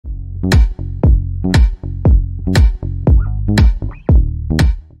Hey,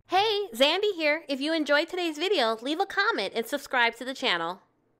 Xandi here. If you enjoyed today's video, leave a comment and subscribe to the channel.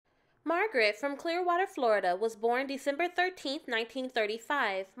 Margaret from Clearwater, Florida was born December 13,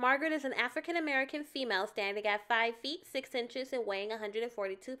 1935. Margaret is an African-American female standing at 5 feet 6 inches and weighing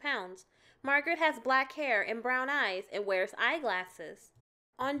 142 pounds. Margaret has black hair and brown eyes and wears eyeglasses.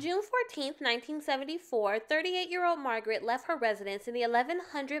 On June 14, 1974, 38-year-old Margaret left her residence in the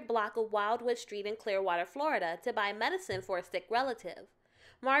 1100 block of Wildwood Street in Clearwater, Florida to buy medicine for a sick relative.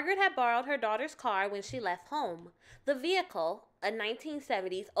 Margaret had borrowed her daughter's car when she left home. The vehicle, a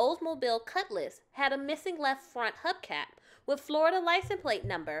 1970s Oldsmobile Cutlass, had a missing left front hubcap with Florida license plate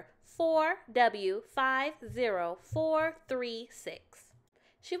number 4W50436.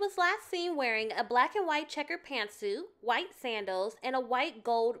 She was last seen wearing a black and white checkered pantsuit, white sandals, and a white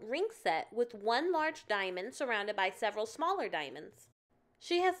gold ring set with one large diamond surrounded by several smaller diamonds.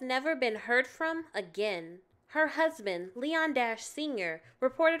 She has never been heard from again. Her husband, Leon Sr.,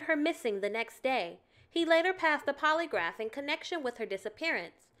 reported her missing the next day. He later passed a polygraph in connection with her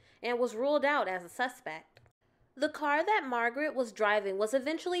disappearance and was ruled out as a suspect. The car that Margaret was driving was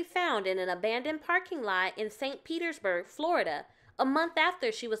eventually found in an abandoned parking lot in St. Petersburg, Florida, a month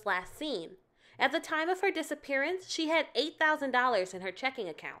after she was last seen. At the time of her disappearance, she had $8,000 in her checking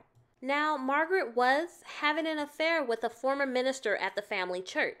account. Now, Margaret was having an affair with a former minister at the family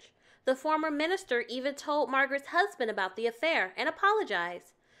church. The former minister even told Margaret's husband about the affair and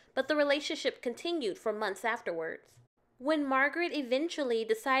apologized, but the relationship continued for months afterwards. When Margaret eventually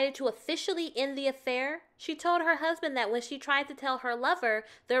decided to officially end the affair, she told her husband that when she tried to tell her lover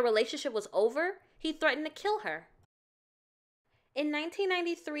their relationship was over, he threatened to kill her. In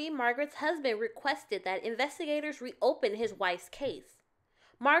 1993, Margaret's husband requested that investigators reopen his wife's case.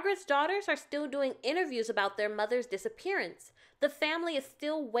 Margaret's daughters are still doing interviews about their mother's disappearance. The family is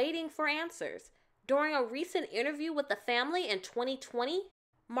still waiting for answers. During a recent interview with the family in 2020,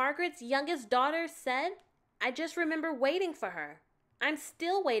 Margaret's youngest daughter said, "I just remember waiting for her. I'm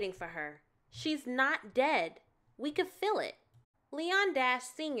still waiting for her. She's not dead. We could feel it." Leon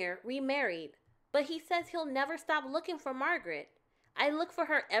Sr. remarried, but he says he'll never stop looking for Margaret. "I look for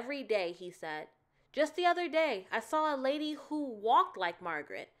her every day," he said. "Just the other day, I saw a lady who walked like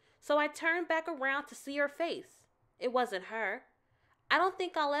Margaret, so I turned back around to see her face. It wasn't her. I don't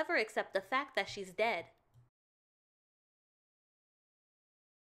think I'll ever accept the fact that she's dead."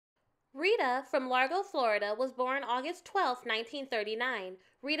 Retha from Largo, Florida was born August 12, 1939.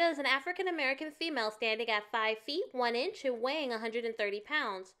 Retha is an African-American female standing at 5 feet 1 inch and weighing 130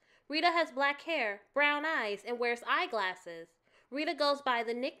 pounds. Retha has black hair, brown eyes, and wears eyeglasses. Retha goes by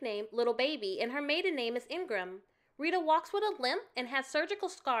the nickname Little Baby, and her maiden name is Ingram. Retha walks with a limp and has surgical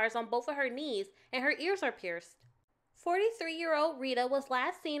scars on both of her knees, and her ears are pierced. 43-year-old Retha was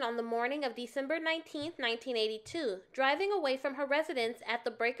last seen on the morning of December 19, 1982, driving away from her residence at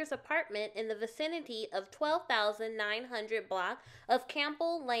the Breakers apartment in the vicinity of 12,900 block of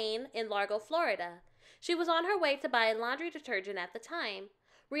Campbell Lane in Largo, Florida. She was on her way to buy laundry detergent at the time.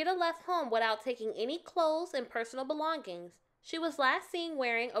 Retha left home without taking any clothes and personal belongings. She was last seen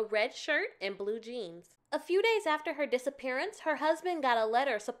wearing a red shirt and blue jeans. A few days after her disappearance, her husband got a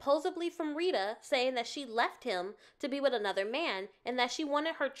letter supposedly from Retha saying that she left him to be with another man and that she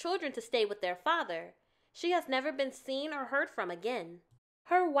wanted her children to stay with their father. She has never been seen or heard from again.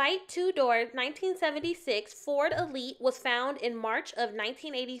 Her white two-door 1976 Ford Elite was found in March of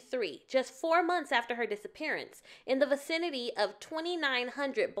 1983, just 4 months after her disappearance, in the vicinity of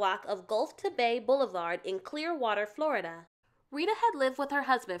 2900 block of Gulf to Bay Boulevard in Clearwater, Florida. Retha had lived with her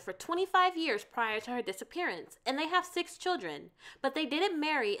husband for 25 years prior to her disappearance, and they have 6 children, but they didn't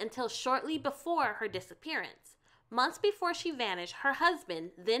marry until shortly before her disappearance. Months before she vanished, her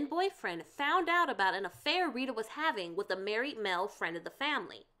husband, then boyfriend, found out about an affair Retha was having with a married male friend of the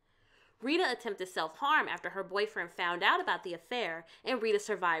family. Retha attempted self-harm after her boyfriend found out about the affair, and Retha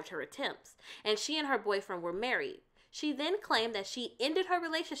survived her attempts, and she and her boyfriend were married. She then claimed that she ended her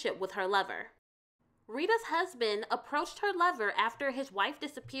relationship with her lover. Retha's husband approached her lover after his wife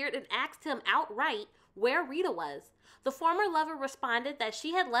disappeared and asked him outright where Retha was. The former lover responded that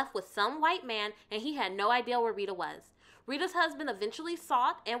she had left with some white man and he had no idea where Retha was. Retha's husband eventually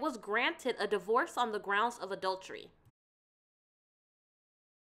sought and was granted a divorce on the grounds of adultery.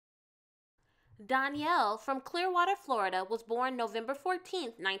 Donyelle from Clearwater, Florida was born November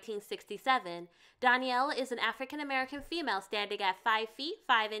 14, 1967. Donyelle is an African-American female standing at 5 feet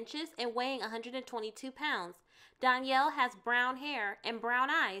 5 inches and weighing 122 pounds. Donyelle has brown hair and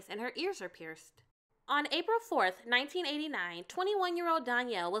brown eyes and her ears are pierced. On April 4, 1989, 21-year-old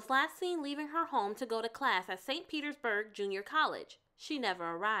Donyelle was last seen leaving her home to go to class at St. Petersburg Junior College. She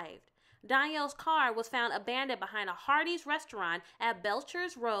never arrived. Donyelle's car was found abandoned behind a Hardee's restaurant at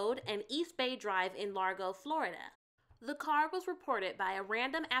Belchers Road and East Bay Drive in Largo, Florida. The car was reported by a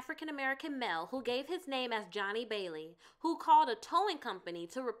random African-American male who gave his name as Johnny Bailey, who called a towing company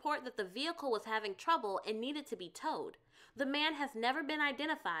to report that the vehicle was having trouble and needed to be towed. The man has never been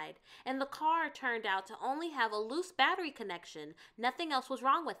identified, and the car turned out to only have a loose battery connection. Nothing else was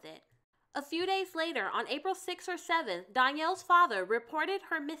wrong with it. A few days later, on April 6th or 7th, Donyelle's father reported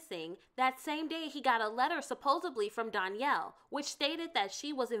her missing. That same day, he got a letter supposedly from Donyelle, which stated that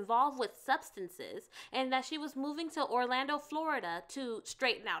she was involved with substances and that she was moving to Orlando, Florida to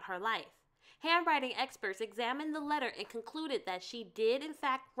straighten out her life. Handwriting experts examined the letter and concluded that she did in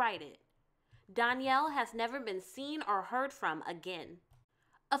fact write it. Donyelle has never been seen or heard from again.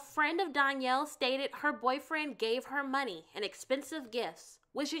 A friend of Donyelle stated her boyfriend gave her money and expensive gifts,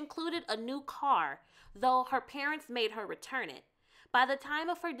 which included a new car, though her parents made her return it. By the time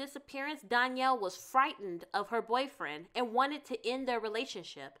of her disappearance, Donyelle was frightened of her boyfriend and wanted to end their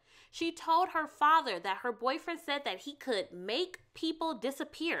relationship. She told her father that her boyfriend said that he could make people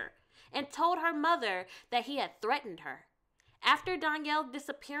disappear and told her mother that he had threatened her. After Donyelle's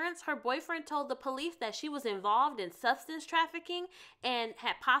disappearance, her boyfriend told the police that she was involved in substance trafficking and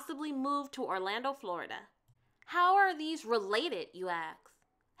had possibly moved to Orlando, Florida. How are these related, you ask?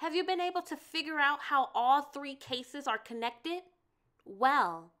 Have you been able to figure out how all three cases are connected?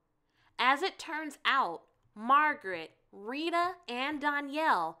 Well, as it turns out, Margaret, Retha, and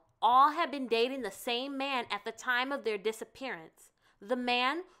Donyelle all had been dating the same man at the time of their disappearance. The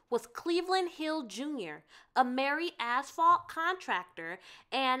man was Cleveland Hill Jr., a married asphalt contractor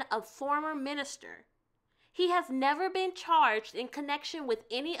and a former minister. He has never been charged in connection with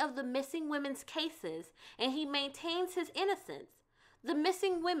any of the missing women's cases, and he maintains his innocence. The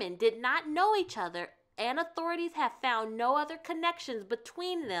missing women did not know each other, and authorities have found no other connections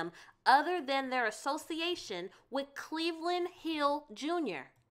between them other than their association with Cleveland Hill Jr.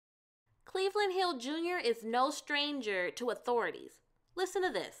 Cleveland Hill Jr. is no stranger to authorities. Listen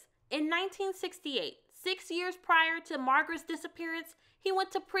to this. In 1968, 6 years prior to Margaret's disappearance, he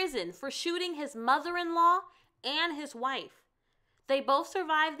went to prison for shooting his mother-in-law and his wife. They both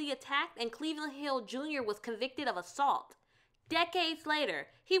survived the attack, and Cleveland Hill Jr. was convicted of assault. Decades later,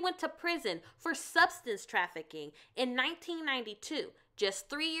 he went to prison for substance trafficking in 1992, just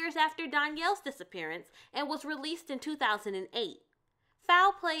 3 years after Donyelle's disappearance, and was released in 2008.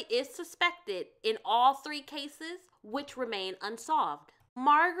 Foul play is suspected in all three cases, which remain unsolved.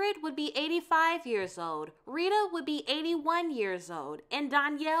 Margaret would be 85 years old, Retha would be 81 years old, and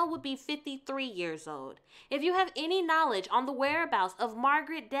Donyelle would be 53 years old. If you have any knowledge on the whereabouts of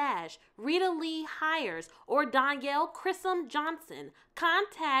Margaret Retha Lee Hiers, or Donyelle Chrishum Johnson,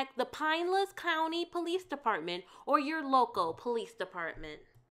 contact the Pinellas County Police Department or your local police department.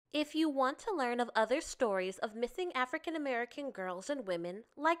 If you want to learn of other stories of missing African American girls and women,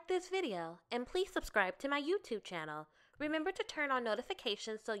 like this video, and please subscribe to my YouTube channel. Remember to turn on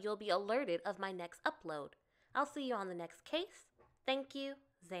notifications so you'll be alerted of my next upload. I'll see you on the next case. Thank you,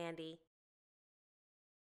 Xandi.